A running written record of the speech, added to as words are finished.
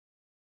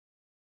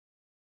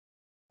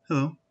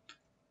Hello,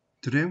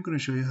 today I'm going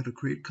to show you how to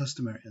create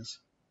custom areas.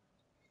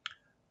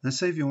 Let's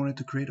say if you wanted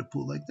to create a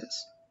pool like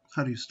this.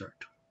 How do you start?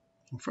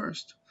 Well,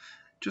 first,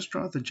 just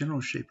draw the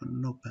general shape on a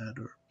notepad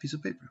or piece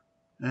of paper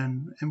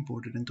and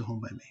import it into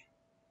HomeByMe.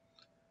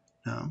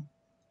 Now,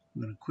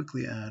 I'm going to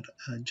quickly add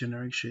a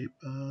generic shape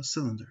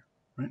cylinder,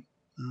 right?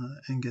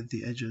 And get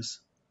the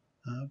edges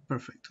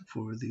perfect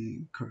for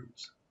the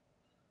curves.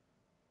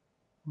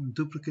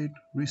 Duplicate,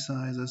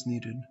 resize as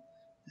needed,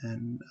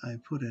 and I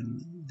put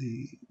in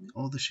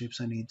all the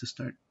shapes I need to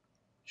start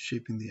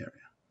shaping the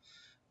area.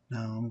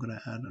 Now I'm going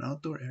to add an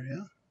outdoor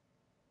area.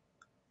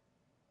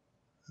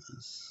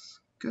 That's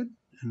good.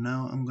 And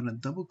now I'm going to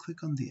double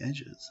click on the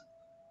edges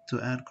to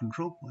add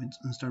control points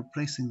and start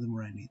placing them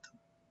where I need them.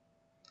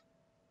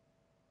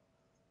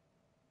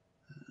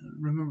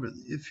 Remember,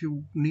 if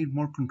you need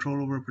more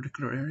control over a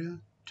particular area,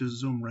 just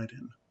zoom right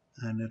in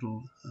and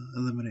it'll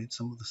eliminate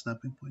some of the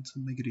snapping points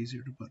and make it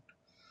easier to put.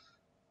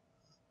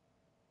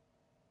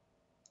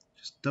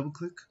 Just double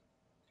click,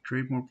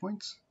 create more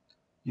points.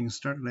 You can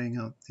start laying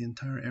out the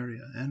entire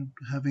area, and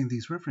having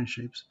these reference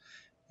shapes,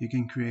 you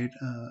can create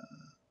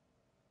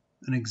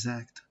an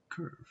exact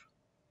curve.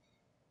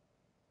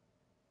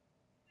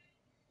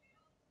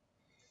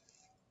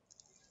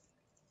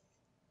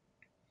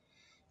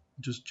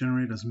 Just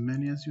generate as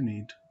many as you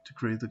need to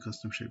create the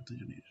custom shape that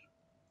you need.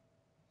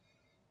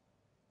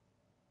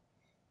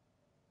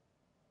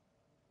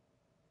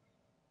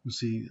 You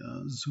see,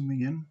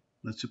 zooming in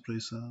lets you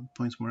place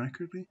points more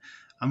accurately.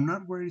 I'm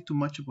not worried too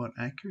much about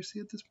accuracy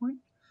at this point.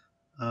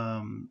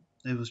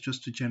 It was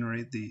just to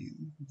generate the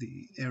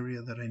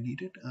area that I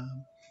needed.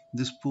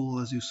 This pool,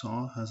 as you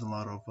saw, has a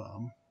lot of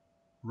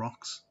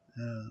rocks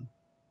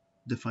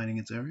defining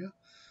its area.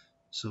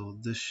 So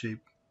this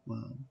shape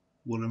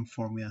will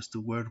inform me as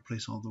to where to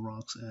place all the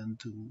rocks and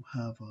to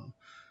have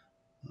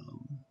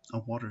a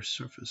water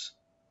surface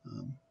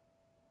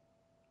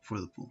for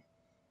the pool.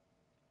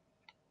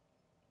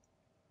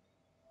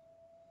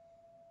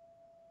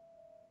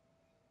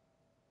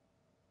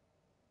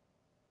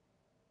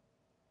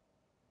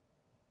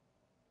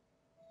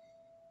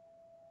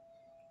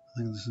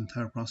 I think this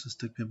entire process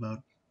took me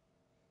about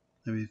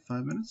maybe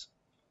 5 minutes.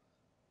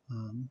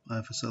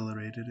 I've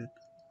accelerated it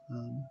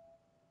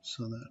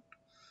so that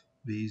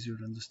it'll be easier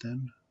to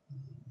understand.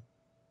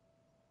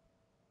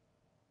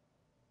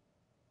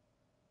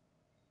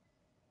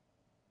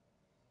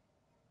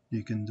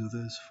 You can do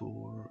this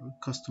for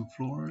custom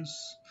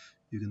floors,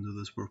 you can do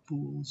this for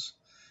pools,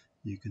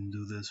 you can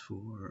do this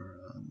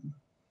for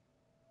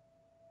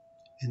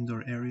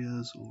indoor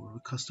areas or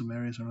custom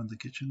areas around the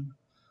kitchen.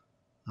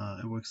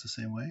 It works the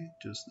same way.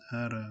 Just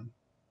add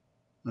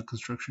a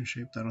construction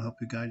shape that'll help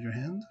you guide your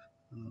hand.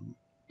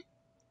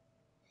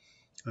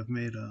 I've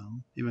made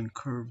even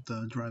curved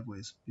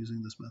driveways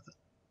using this method.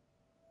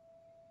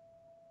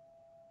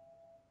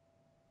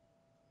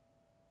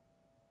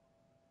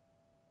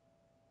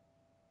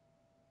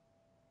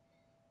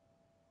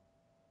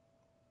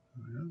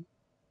 There we go.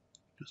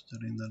 Just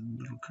adding that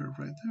little curve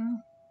right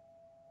there.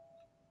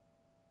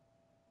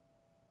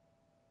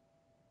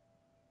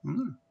 And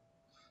there.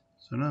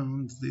 So now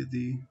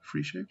the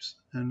free shapes,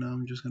 and now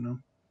I'm just gonna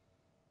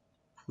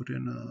put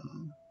in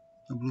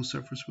a blue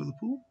surface for the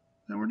pool,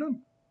 and we're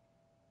done.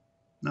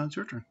 Now it's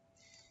your turn.